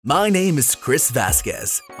My name is Chris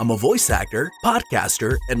Vasquez. I'm a voice actor,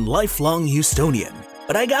 podcaster, and lifelong Houstonian.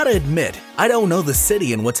 But I gotta admit, I don't know the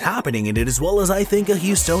city and what's happening in it as well as I think a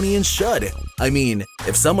Houstonian should. I mean,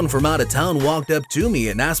 if someone from out of town walked up to me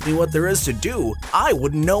and asked me what there is to do, I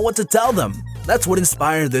wouldn't know what to tell them. That's what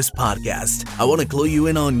inspired this podcast. I want to clue you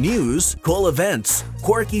in on news, cool events,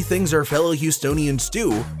 quirky things our fellow Houstonians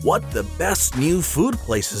do, what the best new food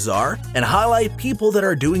places are, and highlight people that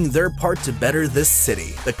are doing their part to better this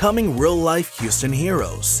city, becoming real-life Houston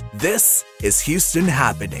heroes. This is Houston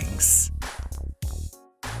Happenings.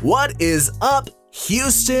 What is up,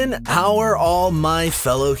 Houston? How are all my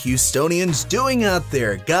fellow Houstonians doing out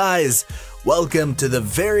there? Guys, welcome to the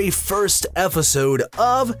very first episode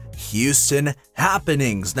of Houston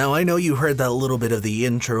Happenings. Now, I know you heard that little bit of the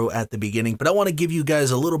intro at the beginning, but I want to give you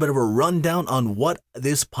guys a little bit of a rundown on what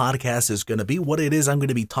this podcast is going to be, what it is I'm going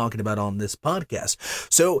to be talking about on this podcast.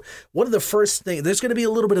 So, one of the first things, there's going to be a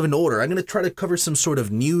little bit of an order. I'm going to try to cover some sort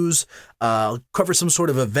of news, cover some sort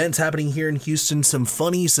of events happening here in Houston, some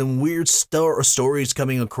funny, some weird stories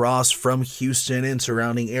coming across from Houston and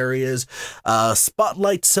surrounding areas,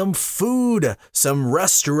 spotlight some food, some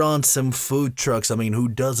restaurants, some food trucks. I mean, who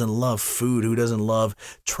doesn't love food? Who doesn't love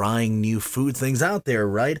trying new food things out there,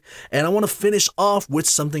 right? And I want to finish off with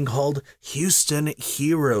something called Houston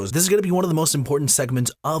Heroes. This is going to be one of the most important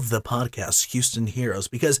segments of the podcast, Houston Heroes,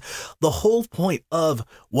 because the whole point of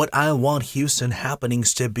what I want Houston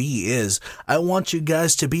Happenings to be is I want you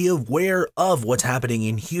guys to be aware of what's happening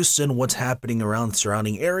in Houston, what's happening around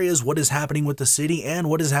surrounding areas, what is happening with the city, and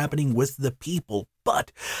what is happening with the people.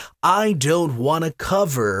 But I don't want to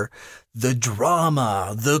cover the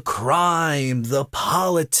drama, the crime, the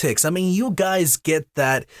politics. I mean, you guys get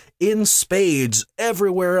that in spades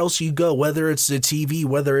everywhere else you go, whether it's the TV,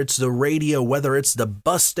 whether it's the radio, whether it's the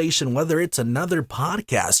bus station, whether it's another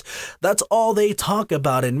podcast. That's all they talk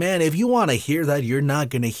about. And man, if you want to hear that, you're not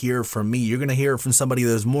going to hear from me. You're going to hear from somebody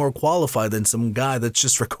that's more qualified than some guy that's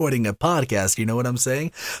just recording a podcast. You know what I'm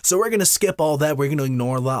saying? So we're going to skip all that. We're going to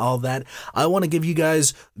ignore all that. I want to give you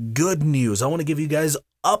guys good news. I want to give you guys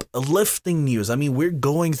uplifting news. I mean, we're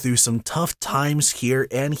going through some tough times here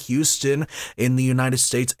in Houston, in the United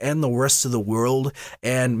States, and the rest of the world.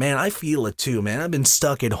 And man, I feel it too, man. I've been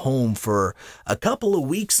stuck at home for a couple of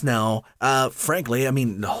weeks now. Frankly, I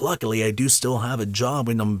mean, luckily, I do still have a job,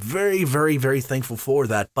 and I'm very, very, very thankful for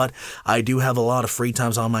that. But I do have a lot of free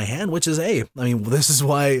times on my hand, which is, hey, I mean, this is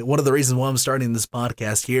one of the reasons why I'm starting this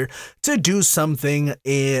podcast here, to do something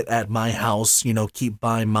at my house, you know, keep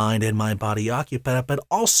my mind and my body occupied, but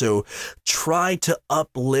also try to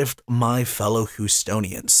uplift my fellow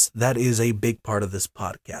Houstonians. That is a big part of this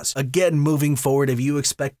podcast. Again, moving forward, if you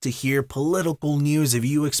expect to hear political news, if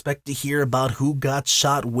you expect to hear about who got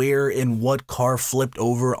shot where and what car flipped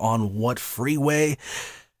over on what freeway,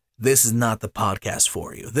 this is not the podcast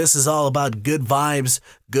for you. This is all about good vibes,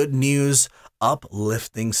 good news,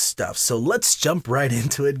 uplifting stuff. So let's jump right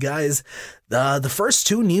into it, guys. The first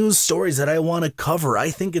two news stories that I want to cover,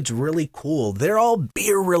 I think it's really cool. They're all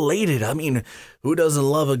beer related. I mean, who doesn't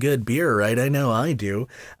love a good beer, right? I know I do.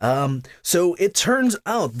 So it turns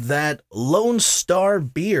out that Lone Star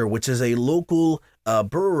Beer, which is a local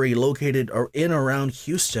brewery located in around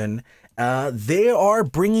Houston, they are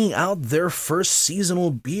bringing out their first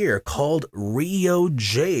seasonal beer called Rio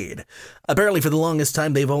Jade. Apparently, for the longest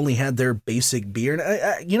time, they've only had their basic beer. And,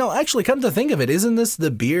 actually, come to think of it, isn't this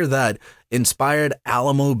the beer that inspired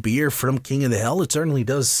Alamo beer from King of the Hill? It certainly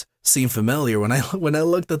does seem familiar. When I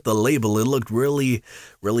looked at the label, it looked really,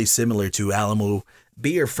 really similar to Alamo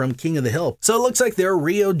beer from King of the Hill. So it looks like their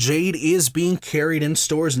Rio Jade is being carried in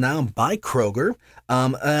stores now by Kroger.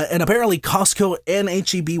 And apparently Costco and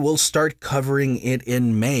H-E-B will start covering it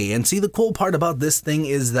in May. And see, the cool part about this thing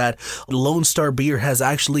is that Lone Star Beer has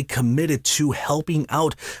actually committed to helping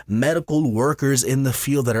out medical workers in the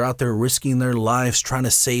field that are out there risking their lives, trying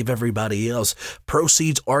to save everybody else.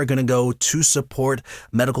 Proceeds are going to go to support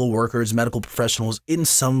medical workers, medical professionals in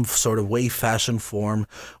some sort of way, fashion, form,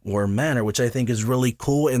 or manner, which I think is really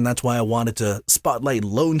cool. And that's why I wanted to spotlight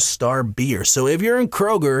Lone Star Beer. So if you're in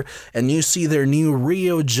Kroger and you see their new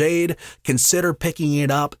Rio Jade, consider picking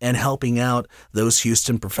it up and helping out those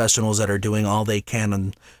Houston professionals that are doing all they can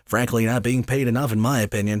and frankly not being paid enough, in my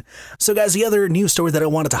opinion. So guys, the other news story that I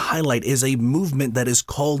wanted to highlight is a movement that is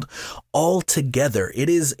called All Together. It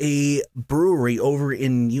is a brewery over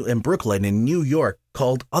in Brooklyn in New York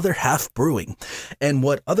called Other Half Brewing. And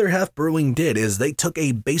what Other Half Brewing did is they took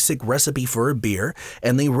a basic recipe for a beer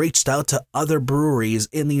and they reached out to other breweries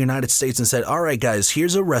in the United States and said, all right, guys,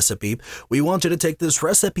 here's a recipe. We want you to take this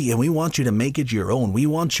recipe and we want you to make it your own. We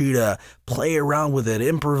want you to play around with it,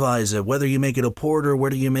 improvise it, whether you make it a porter,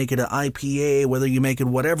 whether you make it an IPA, whether you make it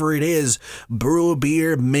whatever it is, brew a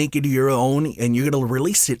beer, make it your own, and you're going to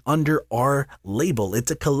release it under our label.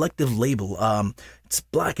 It's a collective label. It's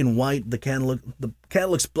black and white. The can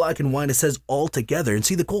looks black and white. It says all together. And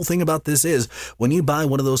see, the cool thing about this is when you buy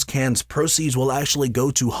one of those cans, proceeds will actually go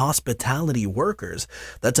to hospitality workers.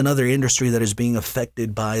 That's another industry that is being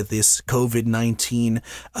affected by this COVID-19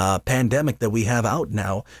 pandemic that we have out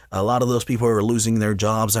now. A lot of those people are losing their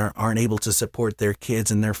jobs, aren't able to support their kids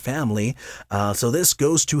and their family. So this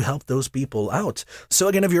goes to help those people out. So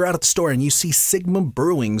again, if you're out at the store and you see Sigma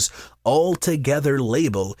Brewing's all together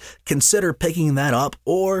label, consider picking that up,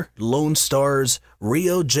 or Lone Star's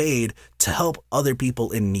Rio Jade to help other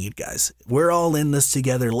people in need, guys. We're all in this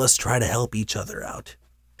together. Let's try to help each other out.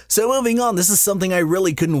 So moving on, this is something I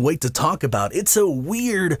really couldn't wait to talk about. It's a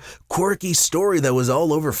weird, quirky story that was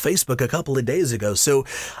all over Facebook a couple of days ago. So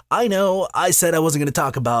I know I said I wasn't going to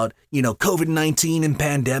talk about, COVID-19 and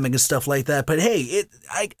pandemic and stuff like that. But hey,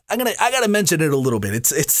 I gotta mention it a little bit.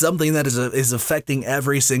 It's something that is affecting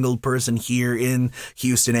every single person here in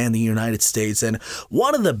Houston and the United States. And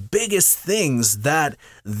one of the biggest things that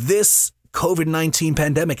this COVID-19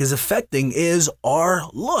 pandemic is affecting is our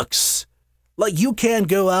looks. Like, you can't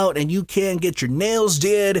go out and you can't get your nails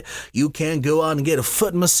did. You can't go out and get a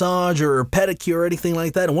foot massage or a pedicure or anything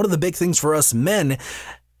like that. And one of the big things for us men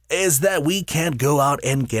is that we can't go out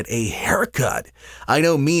and get a haircut. I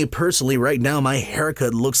know me personally right now, my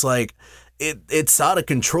haircut looks like it's out of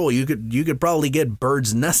control. You could probably get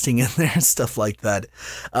birds nesting in there and stuff like that.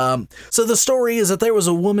 So the story is that there was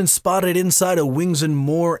a woman spotted inside a Wings and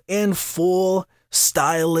More in full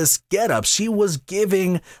stylist getup. She was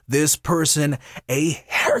giving this person a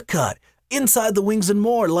haircut inside the Wings and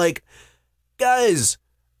More. Like, guys,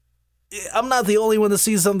 I'm not the only one that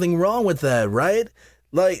sees something wrong with that, right?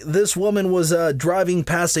 Like, this woman was driving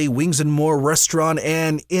past a Wings and More restaurant,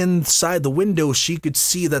 and inside the window she could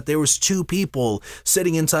see that there was two people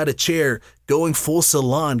sitting inside a chair going full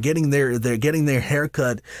salon, getting their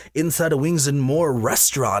haircut inside a Wings and More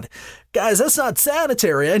restaurant. Guys, that's not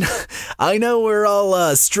sanitary. I know we're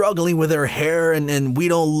all struggling with our hair and we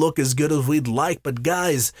don't look as good as we'd like, but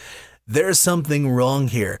guys, there's something wrong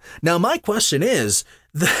here. Now, my question is,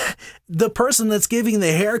 the person that's giving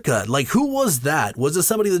the haircut, like, who was that? Was it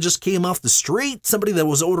somebody that just came off the street? Somebody that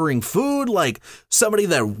was ordering food? Like, somebody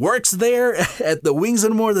that works there at the Wings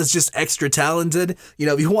and More that's just extra talented?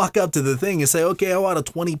 If you walk up to the thing and say, okay, I want a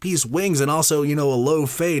 20-piece wings and also, a low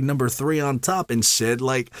fade number 3 on top and shit.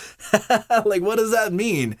 Like, like, what does that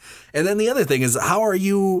mean? And then the other thing is, how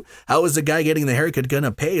is the guy getting the haircut going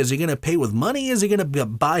to pay? Is he going to pay with money? Is he going to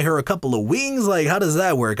buy her a couple of wings? Like, how does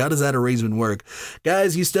that work? How does that arrangement work? Guys,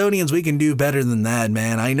 Houstonians, we can do better than that,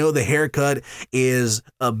 man. I know the haircut is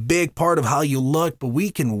a big part of how you look, but we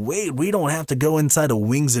can wait. We don't have to go inside a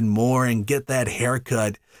Wings and More and get that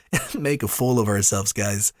haircut and make a fool of ourselves,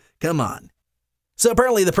 guys. Come on. So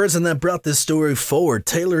apparently the person that brought this story forward,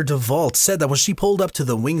 Taylor DeVault, said that when she pulled up to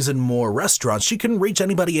the Wings and More restaurant, she couldn't reach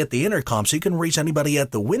anybody at the intercom. She couldn't reach anybody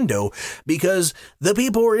at the window because the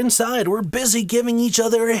people were inside were busy giving each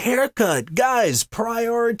other a haircut. Guys,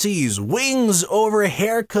 priorities. Wings over a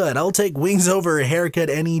haircut. I'll take wings over a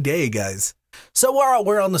haircut any day, guys. So while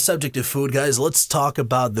we're on the subject of food, guys, let's talk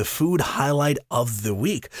about the food highlight of the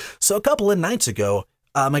week. So a couple of nights ago,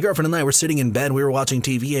 my girlfriend and I were sitting in bed, we were watching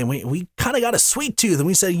TV, and we kind of got a sweet tooth, and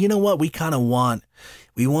we said, you know what, we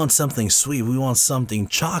want something sweet, we want something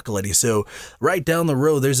chocolatey. So right down the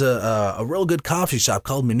road, there's a real good coffee shop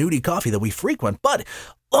called Minuti Coffee that we frequent, but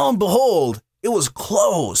lo and behold, it was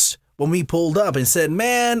closed when we pulled up and said,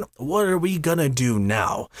 man, what are we gonna do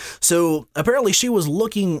now? So apparently she was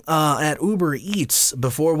looking at Uber Eats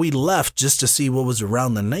before we left just to see what was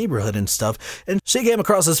around the neighborhood and stuff, and she came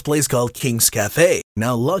across this place called King's Cafe.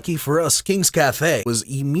 Now, lucky for us, King's Cafe was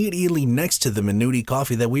immediately next to the Minuti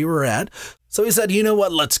Coffee that we were at. So we said, you know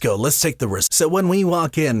what, let's go. Let's take the risk. So when we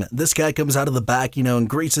walk in, this guy comes out of the back, and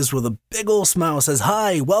greets us with a big old smile, says,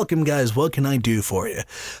 hi, welcome, guys. What can I do for you?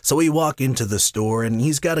 So we walk into the store, and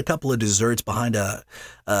he's got a couple of desserts behind a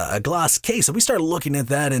glass case. And we start looking at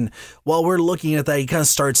that, and while we're looking at that, he kind of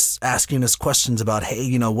starts asking us questions about,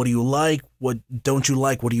 hey, what do you like? What don't you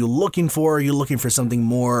like? What are you looking for? Are you looking for something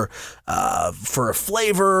more for a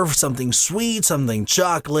flavor, something sweet, something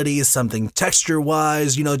chocolatey, something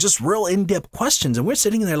texture-wise, just real in-depth questions. And we're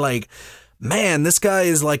sitting there like, man, this guy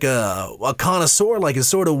is like a connoisseur, like a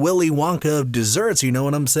sort of Willy Wonka of desserts, you know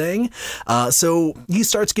what I'm saying? So he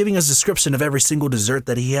starts giving us a description of every single dessert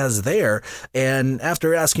that he has there, and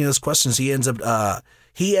after asking us questions, he ends up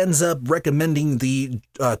recommending the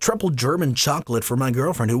triple German chocolate for my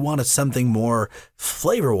girlfriend, who wanted something more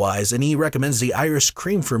flavor-wise, and he recommends the Irish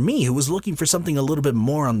cream for me, who was looking for something a little bit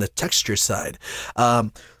more on the texture side.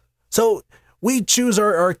 So we choose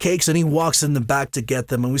our cakes, and he walks in the back to get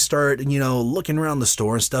them, and we start, looking around the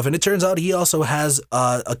store and stuff, and it turns out he also has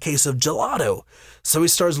a case of gelato. So he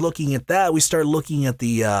starts looking at that. We start looking at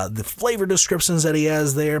the flavor descriptions that he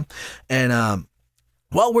has there, and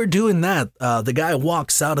while we're doing that, the guy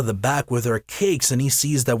walks out of the back with our cakes, and he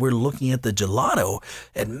sees that we're looking at the gelato,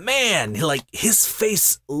 and man, his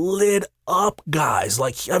face lit up, guys.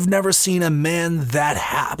 Like, I've never seen a man that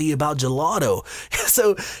happy about gelato.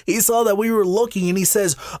 So he saw that we were looking, and he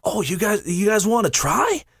says, "Oh, you guys want to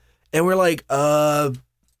try?" And we're like,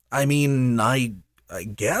 I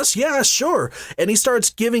guess, yeah, sure. And he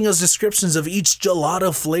starts giving us descriptions of each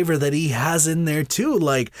gelato flavor that he has in there too.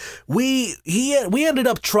 Like, we ended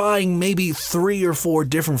up trying maybe 3 or 4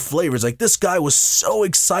 different flavors. Like, this guy was so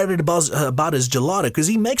excited about his gelato because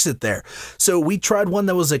he makes it there. So we tried one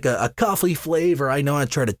that was like a coffee flavor. I know I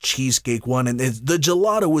tried a cheesecake one, and the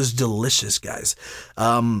gelato was delicious, guys.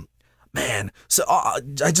 Man, so I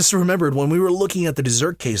just remembered when we were looking at the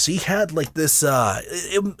dessert case, he had like this,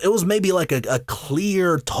 it was maybe like a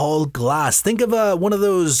clear, tall glass. Think of one of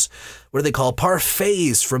those, what do they call,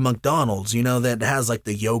 parfaits from McDonald's, that has like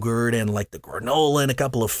the yogurt and like the granola and a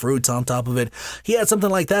couple of fruits on top of it. He had something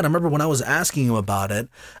like that. I remember when I was asking him about it,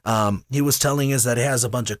 he was telling us that it has a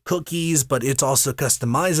bunch of cookies, but it's also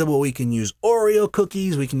customizable. We can use Oreo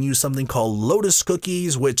cookies. We can use something called Lotus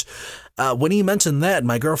cookies, which when he mentioned that,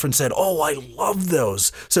 my girlfriend said, "Oh, I love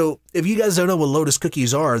those." So if you guys don't know what Lotus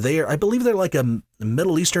cookies are, I believe they're like a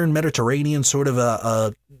Middle Eastern, Mediterranean sort of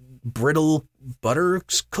a brittle butter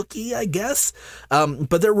cookie, I guess.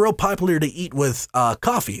 But they're real popular to eat with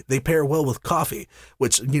coffee. They pair well with coffee,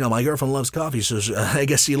 which, my girlfriend loves coffee, so I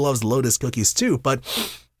guess she loves Lotus cookies too. But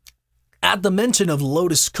at the mention of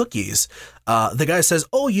Lotus cookies, the guy says,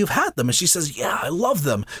 "Oh, you've had them?" And she says, "Yeah, I love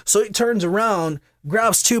them." So he turns around,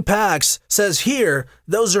 grabs 2 packs, says, "Here,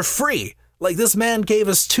 those are free." Like, this man gave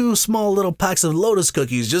us 2 small little packs of Lotus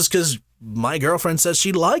cookies just because my girlfriend said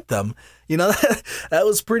she liked them. That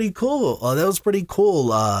was pretty cool. That was pretty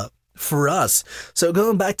cool for us. So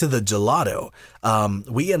going back to the gelato,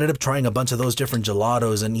 we ended up trying a bunch of those different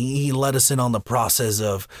gelatos, and he let us in on the process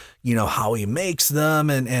of, how he makes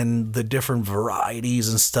them and the different varieties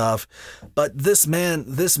and stuff. But this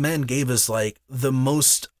man gave us like the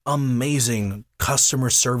most amazing customer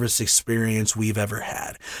service experience we've ever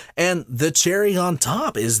had. And the cherry on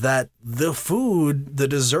top is that the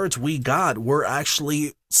desserts we got were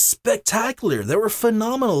actually spectacular. They were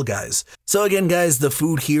phenomenal, guys. So again, guys, the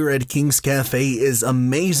food here at King's Cafe is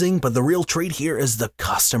amazing, but the real treat here is the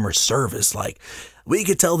customer service. Like, we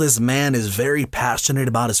could tell this man is very passionate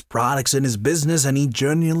about his products and his business, and he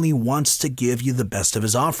genuinely wants to give you the best of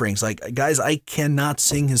his offerings. Like, guys, I cannot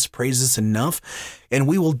sing his praises enough, and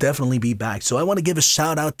we will definitely be back. So I want to give a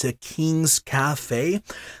shout out to King's Cafe.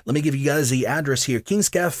 Let me give you guys the address here. King's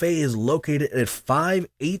Cafe is located at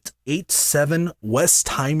 5887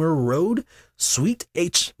 Westheimer Road, Suite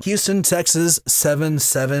H, Houston, Texas,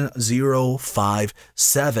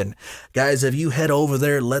 77057. Guys, if you head over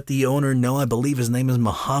there, let the owner know, I believe his name is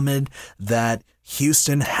Muhammad, that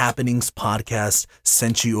Houston Happenings Podcast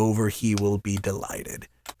sent you over. He will be delighted.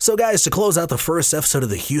 So guys, to close out the first episode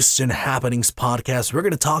of the Houston Happenings Podcast, we're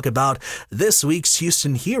going to talk about this week's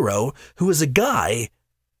Houston hero, who is a guy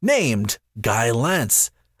named Guy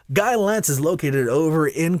Lantz. Guy Lantz is located over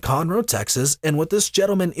in Conroe, Texas, and what this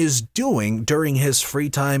gentleman is doing during his free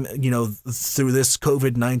time, through this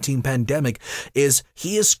COVID-19 pandemic, is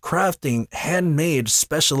he is crafting handmade,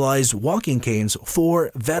 specialized walking canes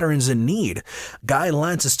for veterans in need. Guy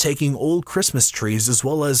Lantz is taking old Christmas trees as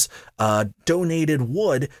well as donated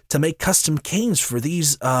wood to make custom canes for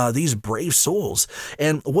these brave souls.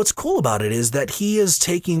 And what's cool about it is that he is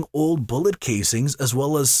taking old bullet casings as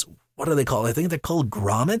well as, what are they called? I think they're called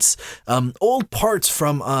grommets, old parts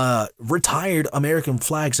from retired American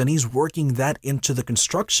flags, and he's working that into the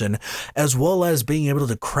construction, as well as being able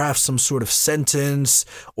to craft some sort of sentence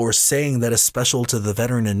or saying that is special to the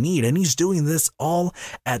veteran in need. And he's doing this all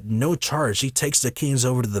at no charge. He takes the canes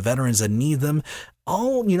over to the veterans that need them,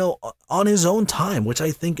 all, on his own time, which I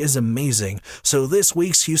think is amazing. So this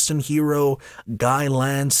week's Houston hero, Guy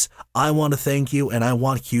Lantz, I want to thank you, and I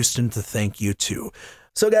want Houston to thank you too.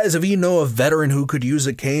 So guys, if you know a veteran who could use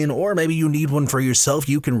a cane, or maybe you need one for yourself,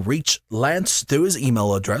 you can reach Lance through his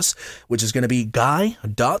email address, which is going to be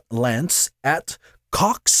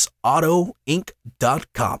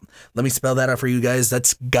guy.lance@coxautoinc.com. Let me spell that out for you guys.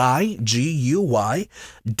 That's Guy, Guy,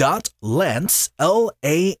 .lance,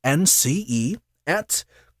 LANCE, at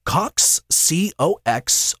Cox,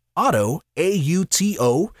 COX, Auto,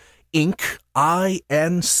 AUTO, Inc.,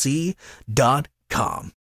 INC.com.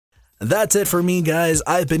 That's it for me, guys.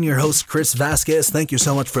 I've been your host, Chris Vasquez. Thank you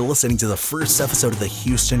so much for listening to the first episode of the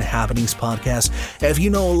Houston Happenings podcast. If you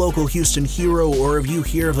know a local Houston hero, or if you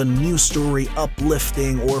hear of a news story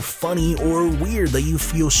uplifting or funny or weird that you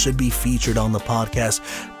feel should be featured on the podcast,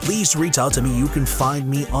 please reach out to me. You can find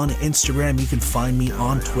me on Instagram. You can find me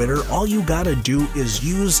on Twitter. All you gotta do is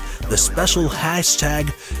use the special hashtag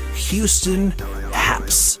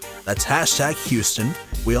HoustonHaps. That's hashtag Houston.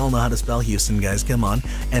 We all know how to spell Houston, guys. Come on.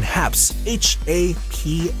 And HAPS,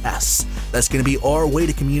 HAPS. That's going to be our way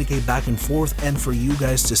to communicate back and forth, and for you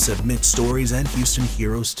guys to submit stories and Houston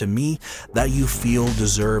heroes to me that you feel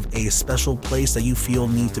deserve a special place, that you feel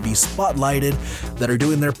need to be spotlighted, that are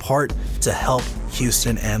doing their part to help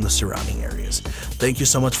Houston and the surrounding areas. Thank you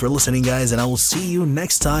so much for listening, guys, and I will see you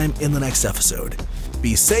next time in the next episode.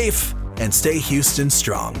 Be safe and stay Houston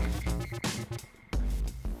strong.